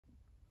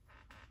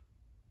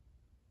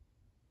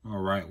All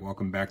right,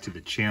 welcome back to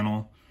the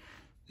channel.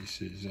 This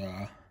is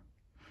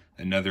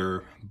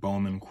another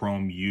Bowman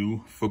Chrome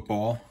U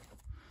football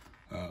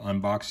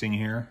unboxing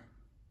here.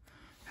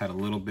 Had a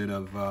little bit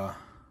of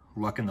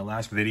luck in the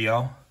last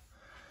video.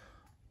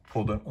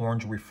 Pulled an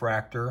orange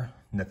refractor,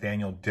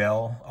 Nathaniel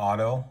Dell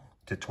auto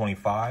to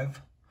 25.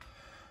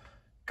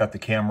 Got the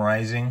cam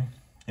rising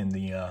in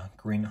the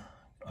green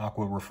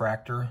aqua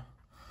refractor.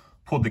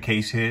 Pulled the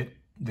case hit,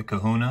 the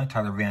Kahuna,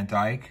 Tyler Van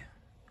Dyke,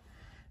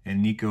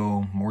 and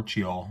Nico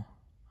Morchiol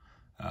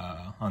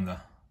on the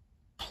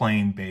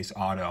plain base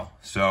auto.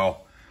 So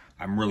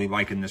I'm really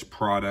liking this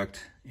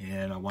product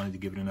and I wanted to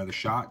give it another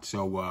shot.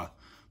 So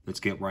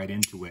let's get right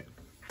into it.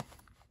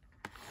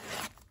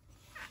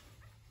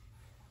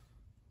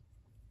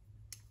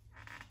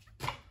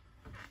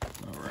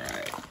 All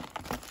right.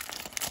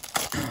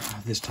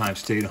 This time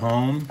stayed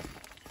home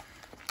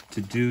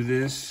to do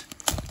this.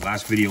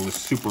 Last video was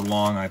super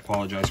long. I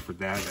apologize for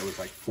that. That was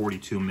like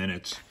 42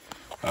 minutes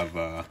of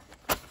a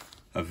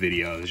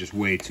video. It was just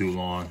way too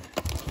long.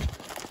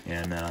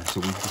 And so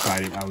we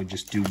decided I would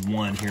just do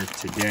one here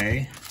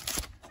today.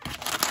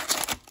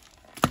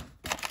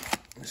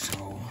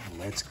 So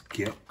let's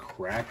get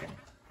cracking.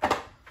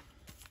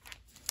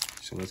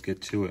 So let's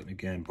get to it.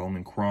 Again,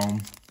 Bowman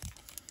Chrome.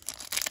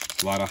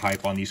 A lot of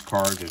hype on these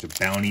cards. There's a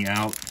bounty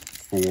out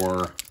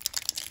for,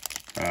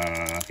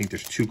 I think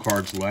there's 2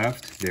 cards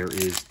left. There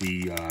is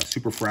the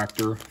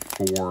Superfractor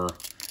for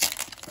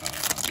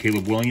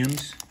Caleb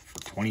Williams.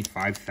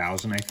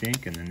 25,000, I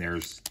think, and then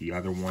there's the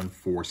other one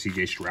for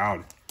CJ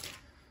Stroud.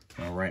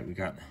 All right, we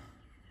got,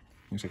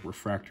 looks like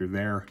refractor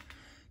there.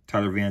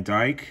 Tyler Van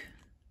Dyke,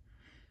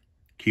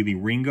 Keely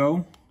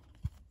Ringo,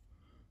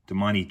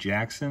 Damani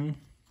Jackson,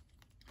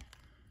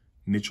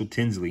 Mitchell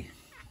Tinsley.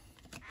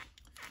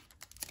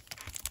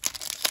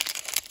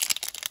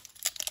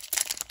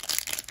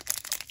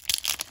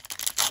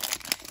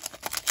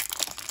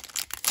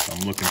 So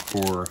I'm looking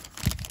for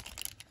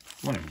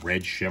one in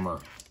red shimmer.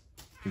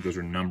 I think those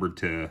are numbered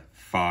to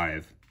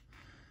 5.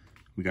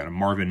 We got a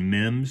Marvin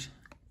Mims,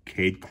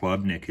 Cade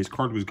Klubnik. His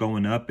card was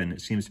going up, and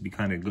it seems to be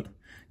kind of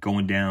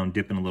going down,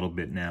 dipping a little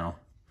bit now.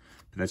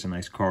 But that's a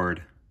nice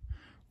card.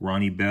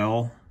 Ronnie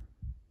Bell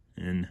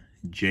and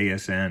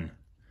JSN.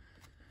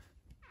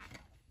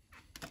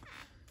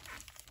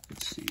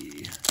 Let's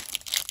see.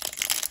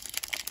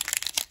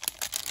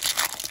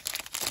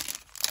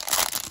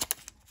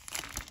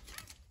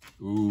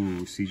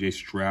 Ooh, CJ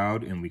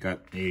Stroud, and we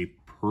got a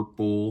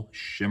purple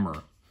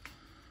shimmer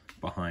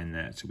behind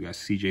that. So we got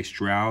CJ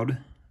Stroud,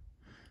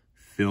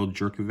 Phil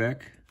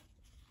Jurkovec,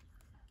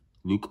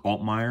 Luke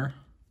Altmaier,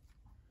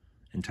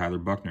 and Tyler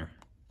Buckner.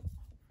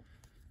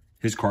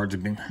 His cards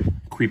have been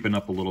creeping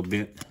up a little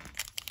bit,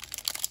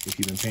 if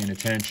you've been paying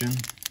attention.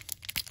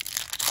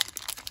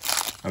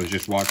 I was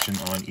just watching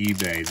on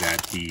eBay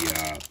that the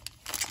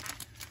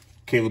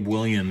Caleb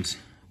Williams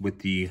with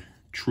the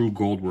True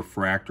Gold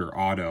Refractor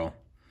auto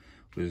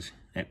was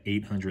at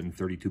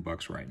 832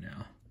 bucks right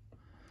now.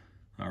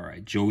 All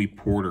right, Joey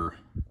Porter,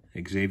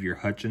 Xavier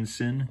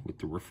Hutchinson with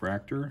the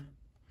refractor,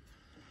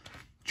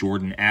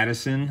 Jordan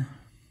Addison,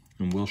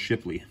 and Will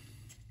Shipley.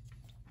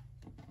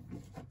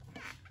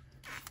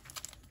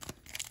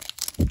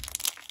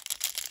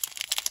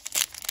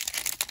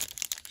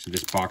 So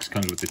this box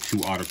comes with the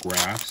 2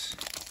 autographs.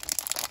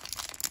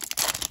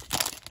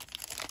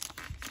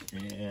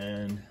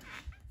 And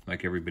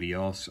like everybody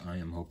else, I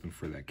am hoping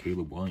for that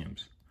Caleb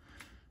Williams.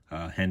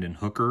 Hendon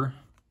Hooker,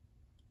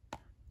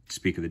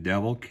 Speak of the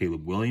Devil,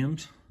 Caleb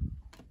Williams.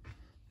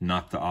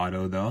 Not the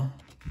auto, though.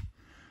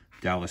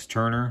 Dallas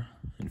Turner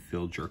and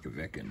Phil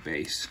Jurkovec in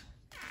base.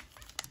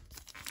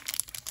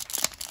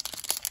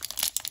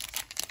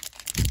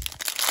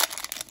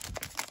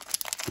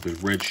 With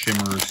those red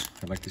shimmers,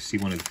 I'd like to see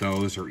one of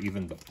those, or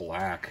even the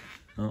black.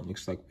 Oh, it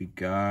looks like we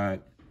got,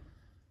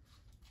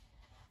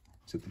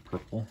 is it the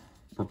purple?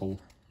 Purple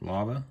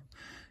Lava.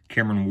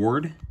 Cameron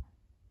Ward.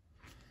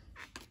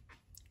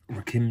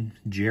 Rakim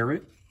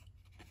Jarrett,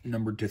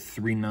 numbered to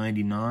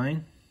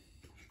 399.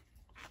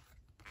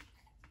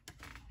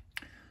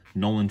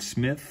 Nolan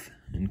Smith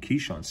and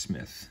Keyshawn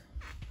Smith.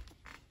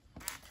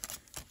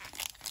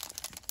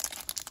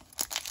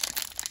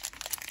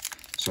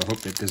 So I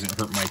hope that doesn't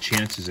hurt my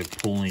chances of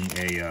pulling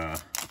a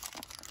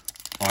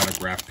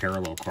autographed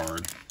parallel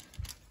card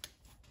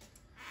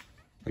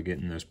by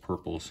getting those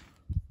purples.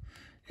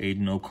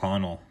 Aiden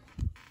O'Connell,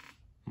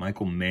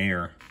 Michael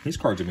Mayer. His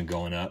cards have been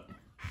going up.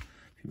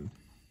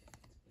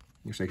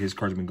 Looks like his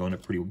cards have been going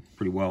up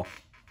pretty well.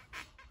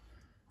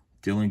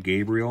 Dylan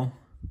Gabriel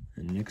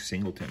and Nick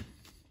Singleton.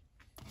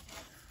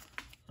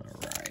 All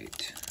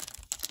right.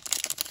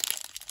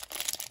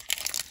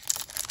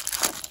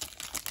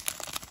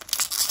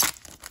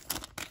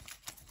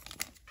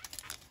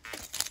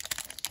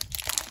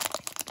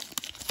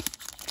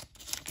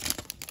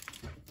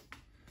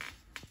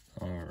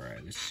 All right,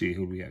 let's see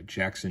who we have.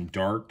 Jackson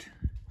Dart,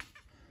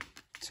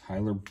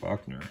 Tyler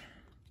Buckner,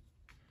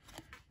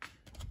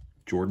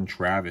 Jordan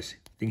Travis.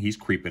 I think he's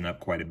creeping up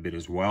quite a bit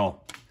as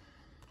well.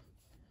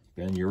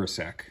 Ben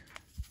Urasek.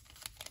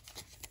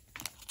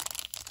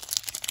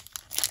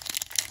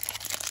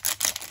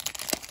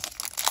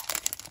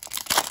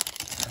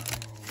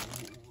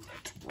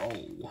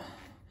 go.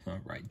 All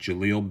right,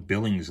 Jaleel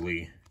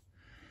Billingsley,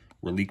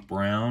 Raleek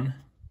Brown,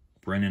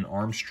 Brennan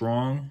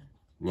Armstrong,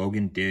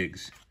 Logan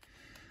Diggs.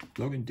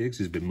 Logan Diggs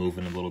has been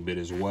moving a little bit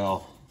as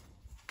well.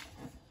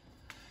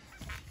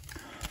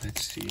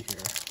 Let's see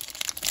here.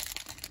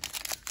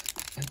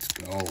 Let's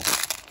go.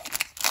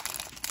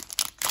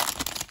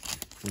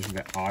 Where's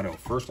that auto?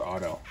 First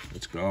auto.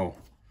 Let's go.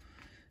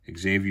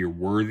 Xavier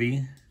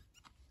Worthy,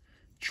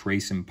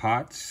 Trayson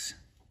Potts,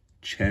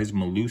 Ches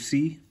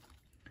Malusi,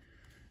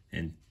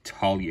 and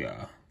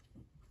Talia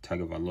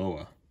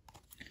Tagovailoa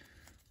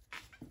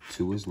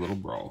to his little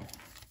bro.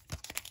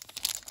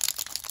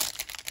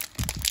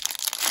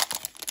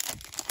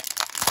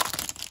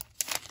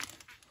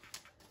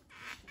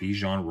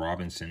 Bijan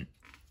Robinson,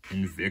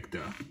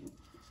 Invicta,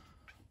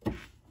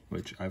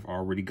 which I've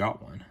already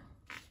got one.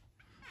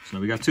 So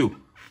now we got two.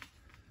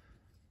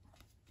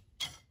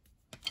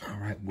 All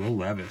right, Will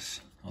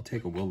Levis. I'll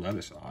take a Will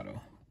Levis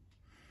auto.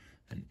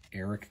 And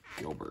Eric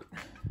Gilbert.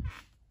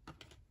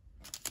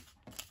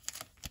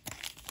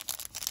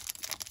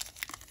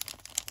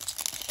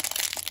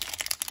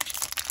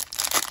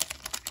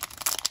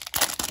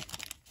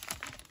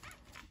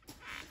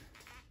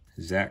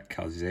 Zach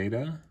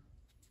Calzada.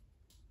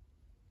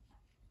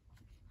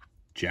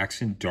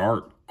 Jackson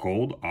Dart,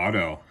 gold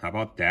auto. How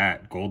about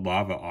that? Gold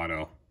lava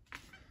auto.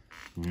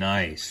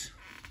 Nice.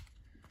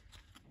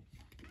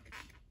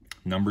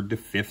 Numbered to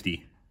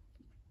 50.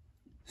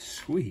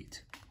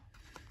 Sweet.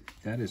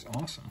 That is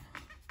awesome.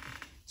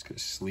 Let's get a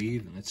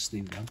sleeve and let's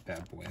sleeve that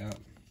bad boy up.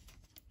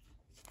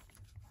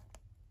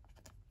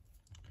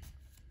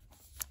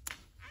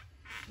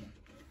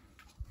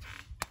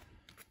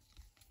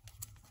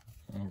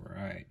 All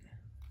right.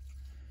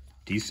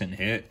 Decent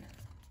hit.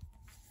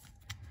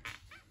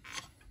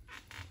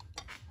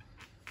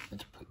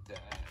 Let's put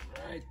that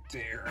right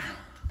there.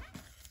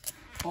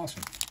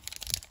 Awesome.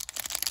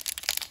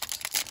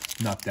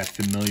 Not that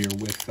familiar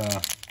with,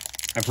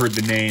 I've heard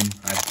the name.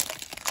 I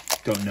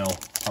don't know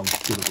how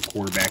good of a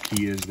quarterback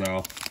he is,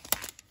 though.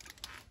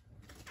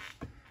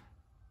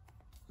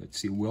 Let's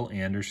see, Will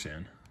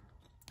Anderson.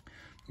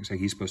 Looks like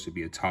he's supposed to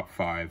be a top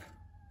five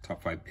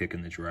pick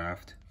in the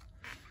draft.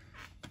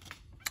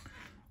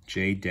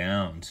 Jay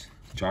Downs,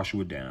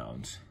 Joshua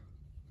Downs.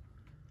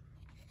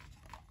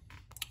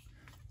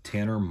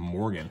 Tanner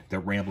Morgan, that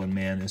Rambling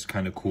Man is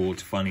kind of cool.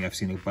 It's funny, I've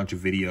seen a bunch of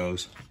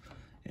videos,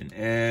 and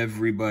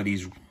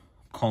everybody's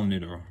calling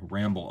it a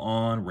ramble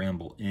on,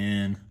 ramble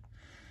in,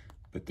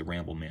 but the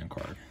Ramble Man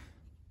card.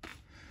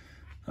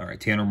 All right,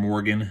 Tanner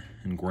Morgan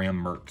and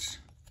Graham Mertz.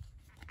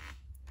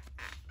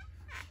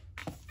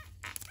 All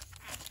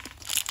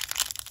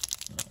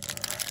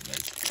right,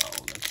 let's go.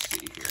 Let's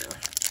see here.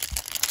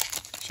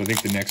 So I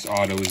think the next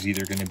auto is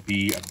either going to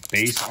be a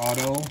base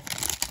auto,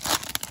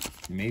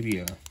 maybe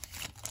a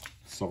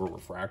silver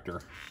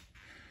refractor.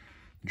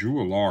 Drew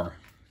Alar.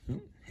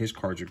 His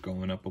cards are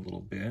going up a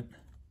little bit.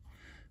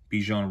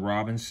 Bijan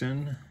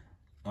Robinson,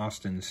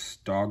 Austin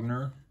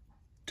Stogner,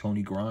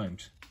 Tony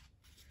Grimes.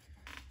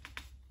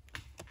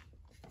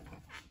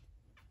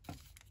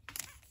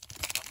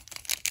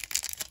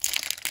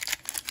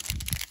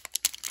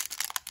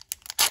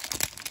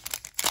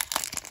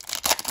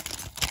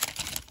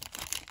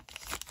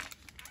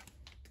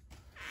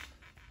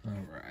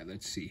 All right,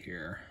 let's see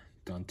here.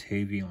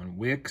 Dontavion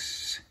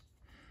Wicks,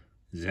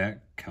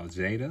 Zach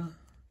Calzada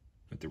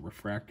with the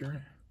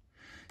refractor,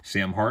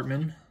 Sam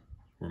Hartman,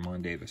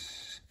 Ramon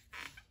Davis.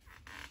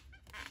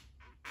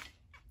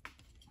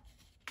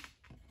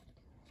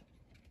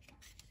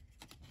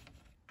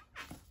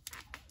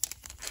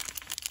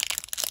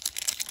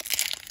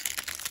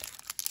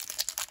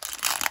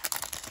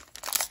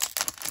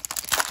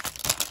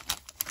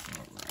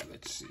 All right,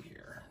 let's see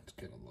here. Let's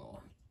get a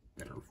little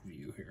better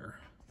view here.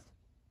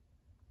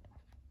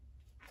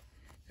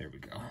 There we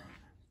go.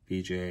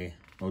 BJ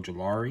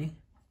Ojolari,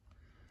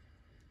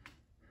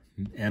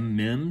 M.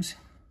 Mims,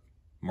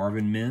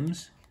 Marvin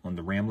Mims on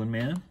the Ramblin'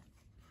 Man,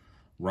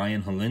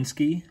 Ryan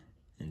Helinski,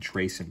 and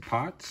Trayson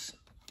Potts.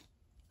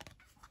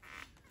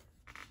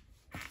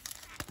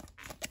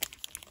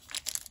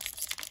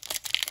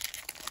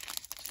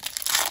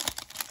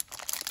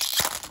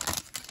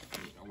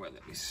 You know what?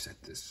 Let me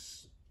set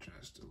this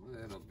just a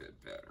little bit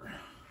better.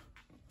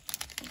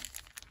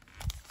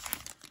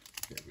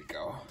 There we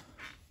go.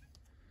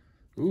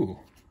 Ooh.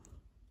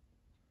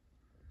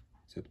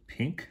 Is that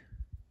pink?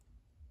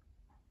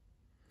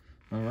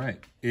 All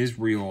right,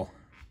 Israel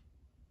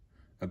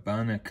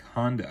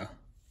Abanikanda,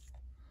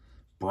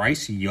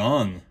 Bryce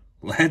Young,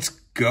 let's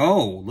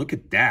go. Look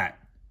at that.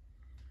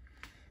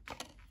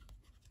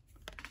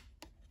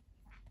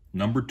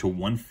 Numbered to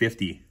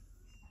 150.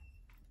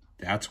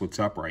 That's what's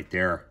up right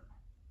there.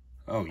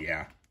 Oh,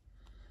 yeah.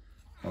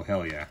 Oh,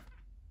 hell yeah.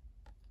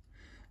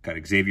 Got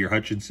Xavier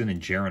Hutchinson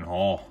and Jaron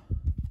Hall.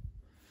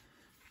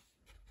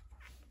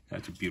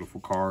 That's a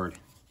beautiful card.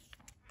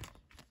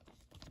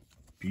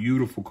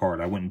 Beautiful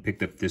card. I went and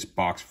picked up this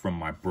box from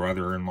my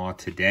brother-in-law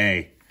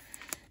today.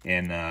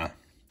 And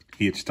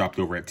he had stopped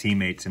over at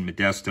Teammates in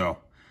Modesto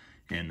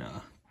and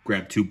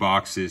grabbed 2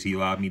 boxes. He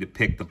allowed me to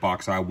pick the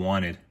box I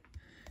wanted.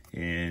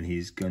 And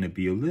he's going to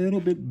be a little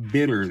bit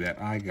bitter that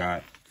I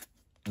got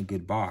a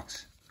good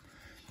box.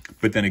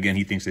 But then again,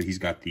 he thinks that he's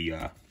got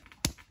the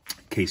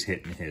case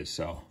hit in his.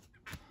 So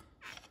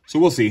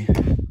we'll see.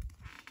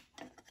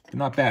 But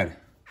not bad.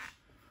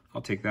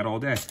 I'll take that all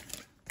day.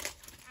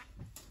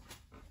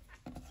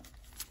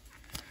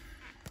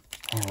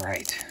 All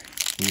right.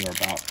 We are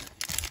about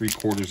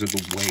 3/4 of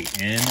the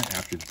way in.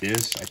 After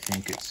this, I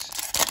think it's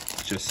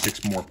just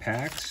 6 more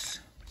packs.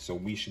 So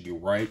we should be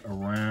right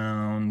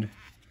around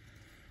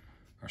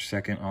our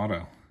second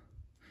auto.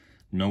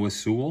 Noah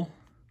Sewell,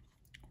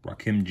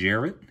 Rakim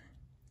Jarrett,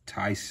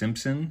 Ty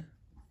Simpson,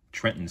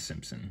 Trenton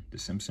Simpson, the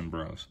Simpson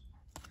Bros.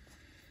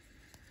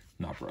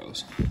 Not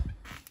bros.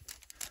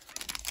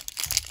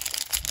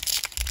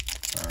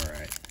 All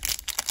right.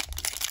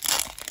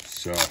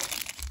 So,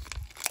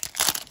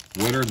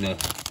 what are the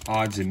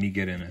odds of me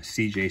getting a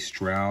C.J.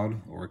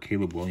 Stroud or a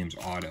Caleb Williams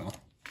auto?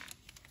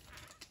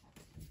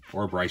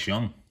 Or a Bryce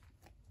Young?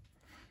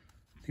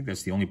 I think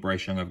that's the only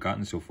Bryce Young I've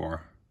gotten so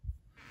far.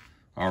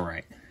 All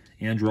right.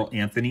 Andrew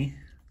Anthony,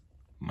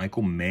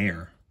 Michael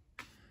Mayer.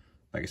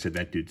 Like I said,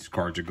 that dude's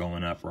cards are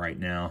going up right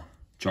now.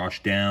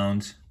 Josh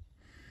Downs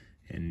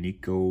and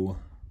Nico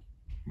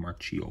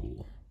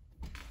Marchiol.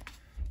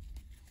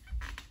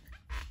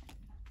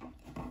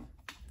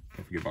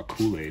 Don't forget about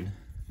Kool-Aid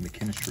and the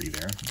chemistry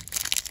there.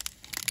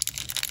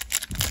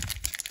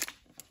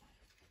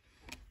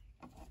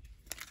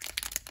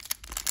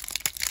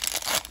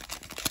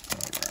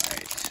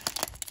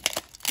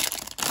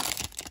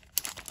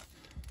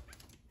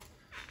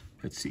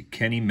 Let's see,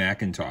 Kenny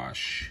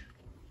McIntosh,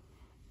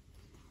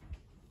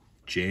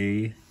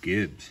 Jay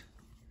Gibbs,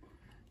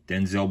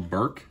 Denzel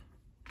Burke,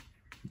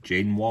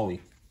 Jaden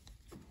Walley.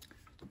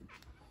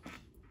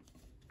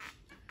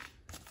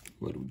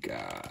 What do we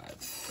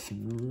got?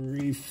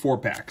 4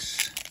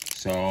 packs.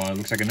 So it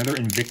looks like another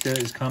Invicta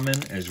is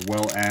coming, as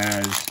well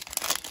as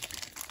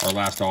our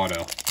last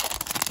auto.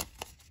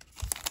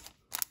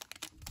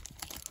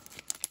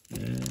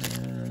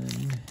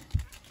 And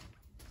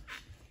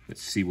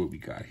let's see what we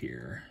got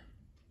here.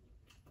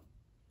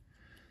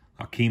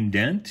 Hakeem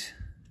Dent,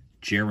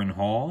 Jaron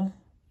Hall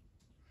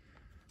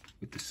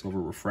with the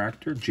silver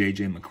refractor,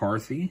 J.J.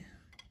 McCarthy,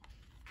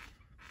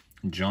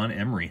 and John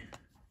Emery.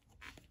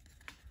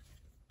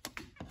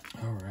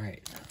 All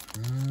right.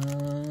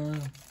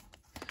 I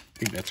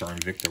think that's our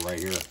Invicta right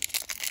here.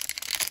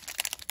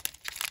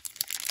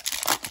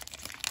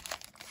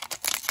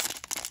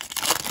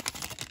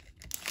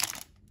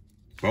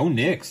 Bo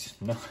Nix.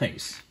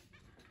 Nice.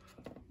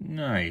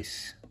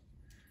 Nice.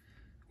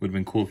 Would have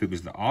been cool if it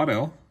was the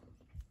auto.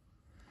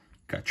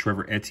 Got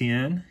Trevor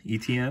Etienne,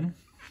 and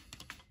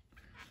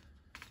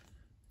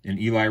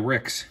Eli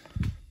Ricks.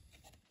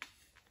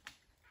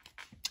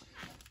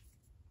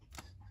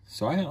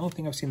 So I don't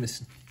think I've seen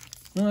this.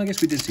 Well, I guess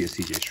we did see a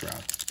C.J.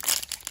 Stroud.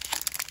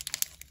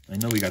 I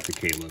know we got the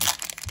Caleb.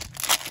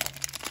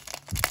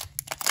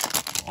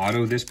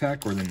 Auto this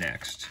pack or the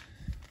next?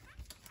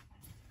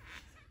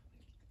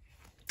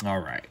 All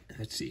right,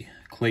 let's see.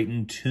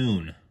 Clayton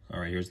Tune.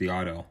 All right, here's the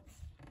auto.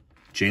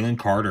 Jalen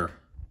Carter.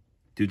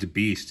 Dude's a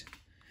beast.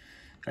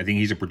 I think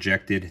he's a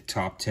projected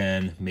top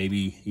 10,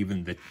 maybe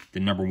even the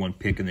 #1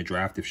 pick in the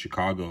draft if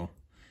Chicago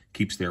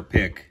keeps their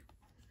pick.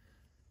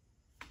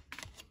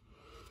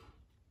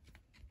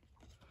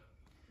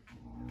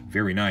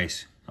 Very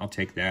nice. I'll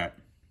take that.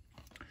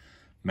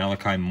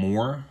 Malachi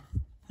Moore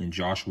and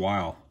Josh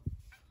Weil.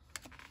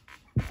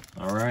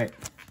 All right.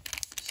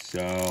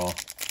 So,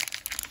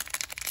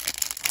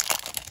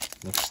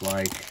 looks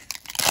like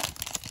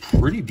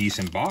pretty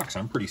decent box.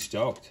 I'm pretty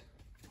stoked.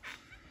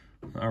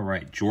 All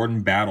right.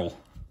 Jordan Battle.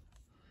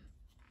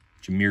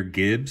 Jahmyr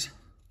Gibbs,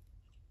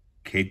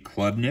 Cade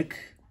Klubnik,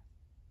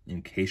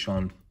 and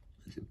Kayshon,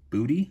 is it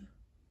Bodie?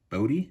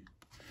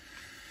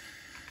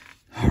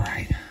 All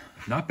right,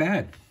 not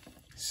bad.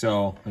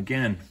 So,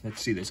 again,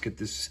 let's see. Let's get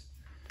this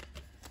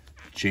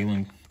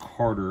Jalen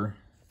Carter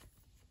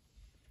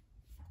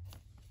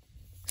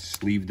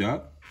sleeved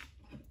up.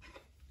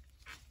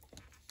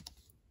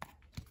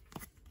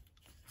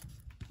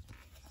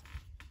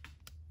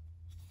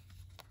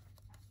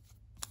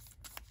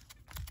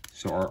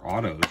 So, our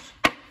autos.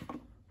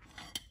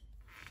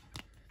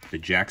 The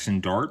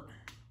Jackson Dart,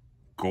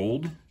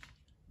 gold,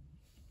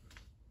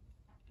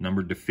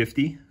 numbered to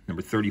 50,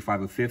 number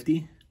 35 of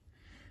 50,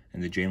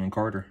 and the Jalen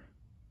Carter.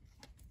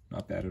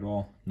 Not bad at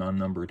all,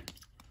 non-numbered.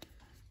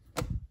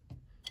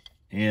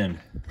 And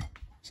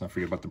let's not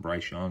forget about the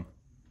Bryce Young,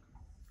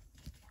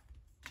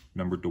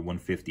 numbered to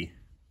 150.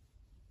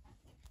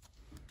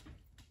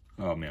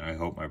 Oh man, I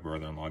hope my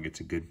brother-in-law gets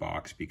a good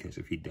box, because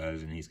if he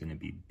does, and he's going to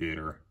be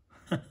bitter.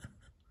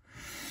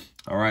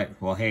 All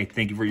right. Well, hey,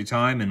 thank you for your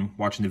time and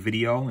watching the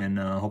video. And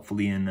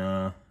hopefully in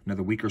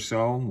another week or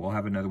so, we'll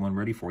have another one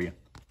ready for you.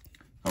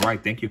 All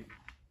right. Thank you.